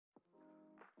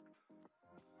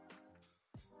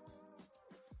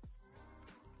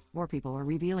More people are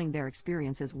revealing their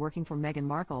experiences working for Meghan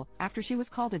Markle after she was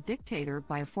called a dictator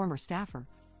by a former staffer.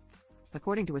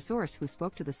 According to a source who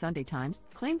spoke to the Sunday Times,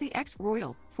 claimed the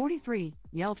ex-royal, 43,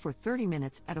 yelled for 30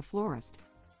 minutes at a florist.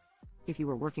 If you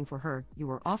were working for her, you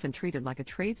were often treated like a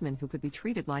tradesman who could be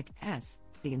treated like S,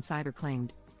 the insider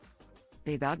claimed.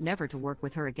 They vowed never to work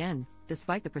with her again,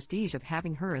 despite the prestige of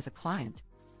having her as a client.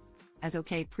 As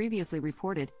OK previously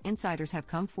reported, insiders have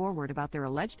come forward about their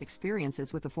alleged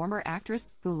experiences with the former actress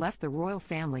who left the royal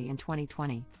family in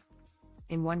 2020.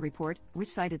 In one report, which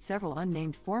cited several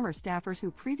unnamed former staffers who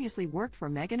previously worked for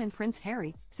Meghan and Prince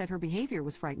Harry, said her behavior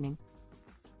was frightening.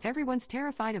 "Everyone's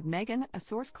terrified of Meghan," a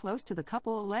source close to the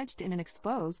couple alleged in an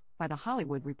expose by The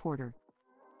Hollywood Reporter.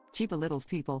 "She belittles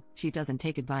people, she doesn't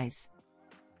take advice.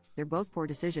 They're both poor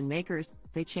decision makers,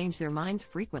 they change their minds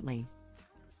frequently.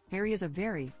 Harry is a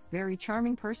very, very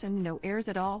charming person, no airs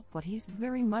at all, but he's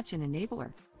very much an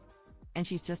enabler. And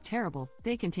she's just terrible,"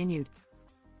 they continued.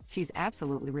 "She's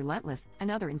absolutely relentless,"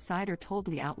 another insider told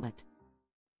the outlet.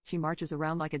 "She marches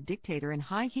around like a dictator in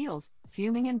high heels,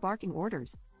 fuming and barking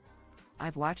orders.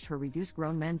 I've watched her reduce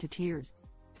grown men to tears."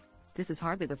 This is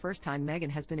hardly the first time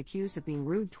Meghan has been accused of being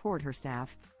rude toward her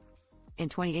staff. In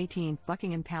 2018,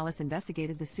 Buckingham Palace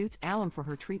investigated the suit's alum for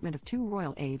her treatment of 2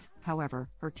 royal aides. However,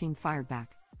 her team fired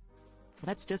back.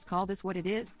 "Let's just call this what it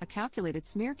is, a calculated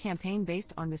smear campaign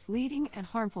based on misleading and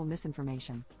harmful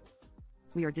misinformation.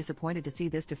 We are disappointed to see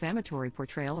this defamatory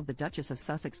portrayal of the Duchess of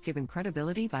Sussex given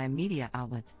credibility by a media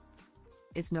outlet.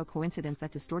 It's no coincidence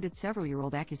that distorted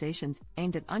several-year-old accusations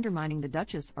aimed at undermining the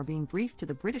Duchess are being briefed to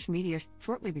the British media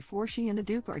shortly before she and the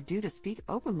Duke are due to speak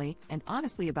openly and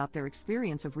honestly about their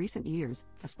experience of recent years,"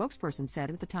 a spokesperson said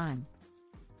at the time.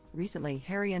 Recently,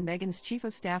 Harry and Meghan's chief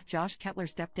of staff Josh Kettler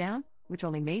stepped down, which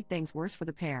only made things worse for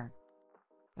the pair.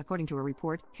 According to a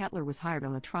report, Kettler was hired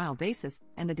on a trial basis,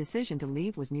 and the decision to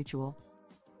leave was mutual.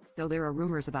 Though there are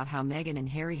rumors about how Meghan and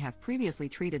Harry have previously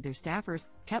treated their staffers,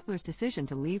 Kettler's decision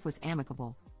to leave was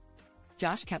amicable.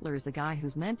 Josh Kettler is the guy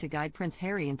who's meant to guide Prince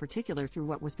Harry in particular through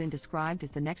what was been described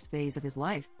as the next phase of his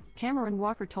life, Cameron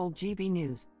Walker told GB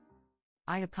News.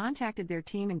 "I have contacted their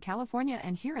team in California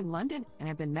and here in London and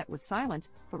have been met with silence,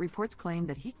 but reports claim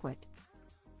that he quit.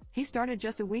 He started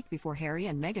just a week before Harry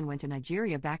and Meghan went to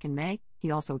Nigeria back in May."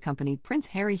 He also accompanied Prince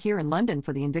Harry here in London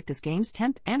for the Invictus Games'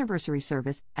 10th anniversary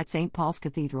service at St. Paul's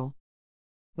Cathedral.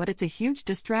 "But it's a huge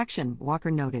distraction,"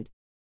 Walker noted.